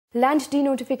Land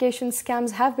denotification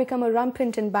scams have become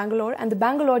rampant in Bangalore, and the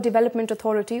Bangalore Development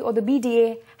Authority, or the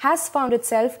BDA, has found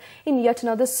itself in yet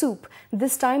another soup,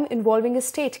 this time involving a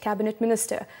state cabinet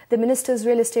minister. The minister's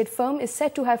real estate firm is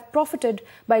said to have profited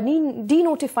by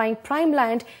denotifying prime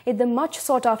land in the much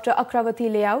sought-after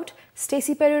Akravathy Layout.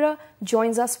 Stacey Pereira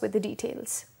joins us with the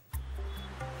details.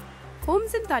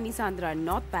 Homes in Tanisandra and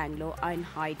North Bangalore are in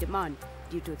high demand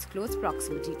due to its close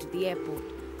proximity to the airport.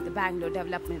 The Bangalore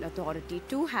Development Authority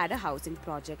too had a housing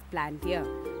project planned here,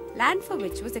 land for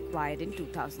which was acquired in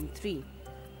 2003.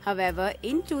 However,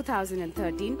 in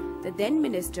 2013, the then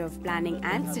Minister of Planning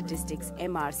and Statistics,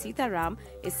 M.R. Sitaram,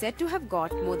 is said to have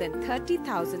got more than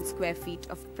 30,000 square feet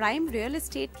of prime real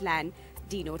estate land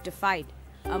denotified,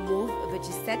 a move which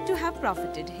is said to have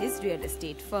profited his real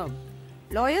estate firm.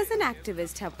 Lawyers and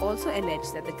activists have also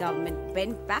alleged that the government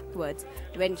bent backwards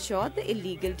to ensure the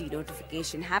illegal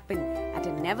denotification happened at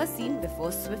a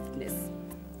never-seen-before swiftness.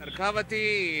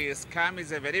 Akravathy scam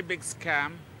is a very big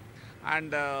scam,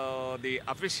 and the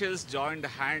officials joined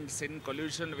hands in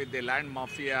collusion with the land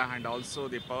mafia and also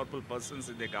the powerful persons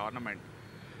in the government.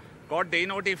 Got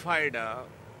denotified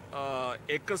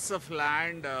acres of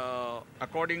land.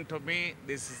 According to me,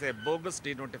 this is a bogus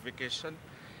denotification,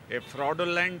 a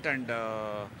fraudulent and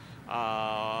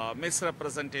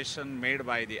misrepresentation made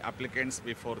by the applicants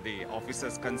before the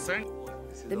officers concerned.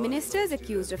 The minister is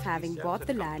accused of having bought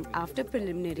the land after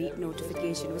preliminary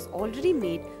notification was already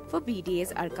made for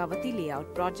BDA's Akravathy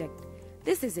Layout project.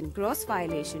 This is in gross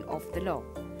violation of the law.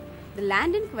 The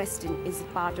land in question is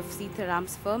part of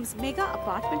Sitaram's firm's mega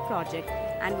apartment project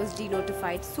and was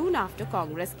denotified soon after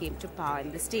Congress came to power in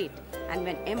the state and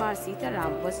when M.R.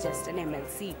 Sitaram was just an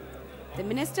MLC. The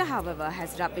minister, however,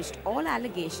 has rubbished all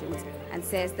allegations and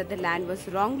says that the land was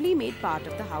wrongly made part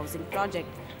of the housing project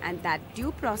and that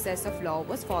due process of law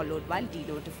was followed while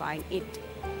denotifying it.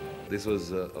 This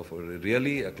was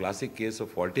really a classic case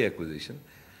of faulty acquisition,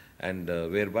 and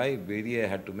whereby BDA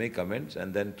had to make amends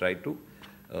and then try to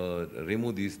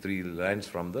remove these three lands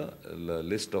from the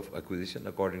list of acquisition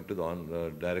according to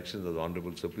the directions of the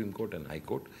Honorable Supreme Court and High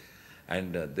Court.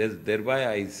 And thereby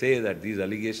I say that these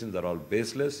allegations are all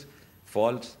baseless,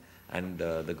 false, and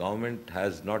the government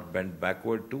has not bent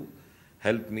backward to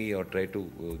help me or try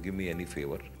to give me any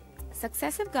favor.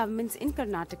 Successive governments in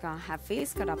Karnataka have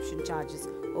faced corruption charges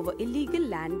over illegal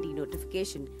land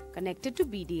denotification connected to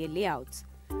BDA layouts.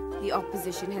 The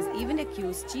opposition has even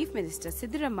accused Chief Minister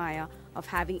Siddaramaiah of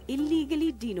having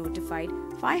illegally denotified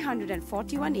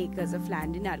 541 acres of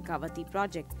land in Akravathy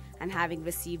project and having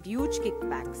received huge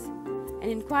kickbacks. An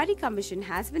inquiry commission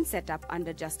has been set up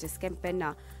under Justice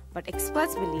Kempenna, but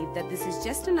experts believe that this is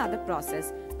just another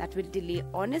process that will delay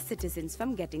honest citizens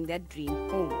from getting their dream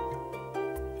home.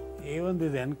 Even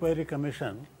this inquiry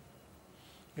commission,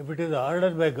 if it is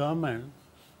ordered by government,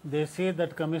 they say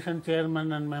that commission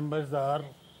chairman and members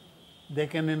they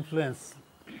can influence.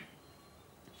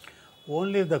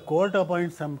 Only if the court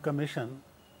appoints some commission,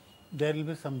 there will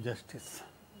be some justice.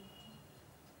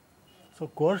 So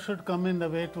court should come in the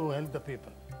way to help the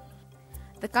people.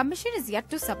 The commission is yet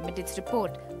to submit its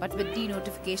report, but with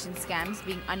denotification scams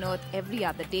being unearthed every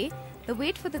other day, the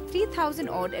wait for the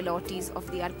 3,000-odd allottees of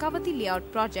the Akravathy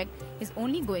Layout project is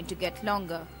only going to get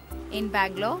longer. In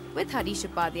Bangalore, with Harish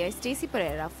Upadhyay, Stacey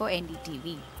Pereira for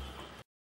NDTV.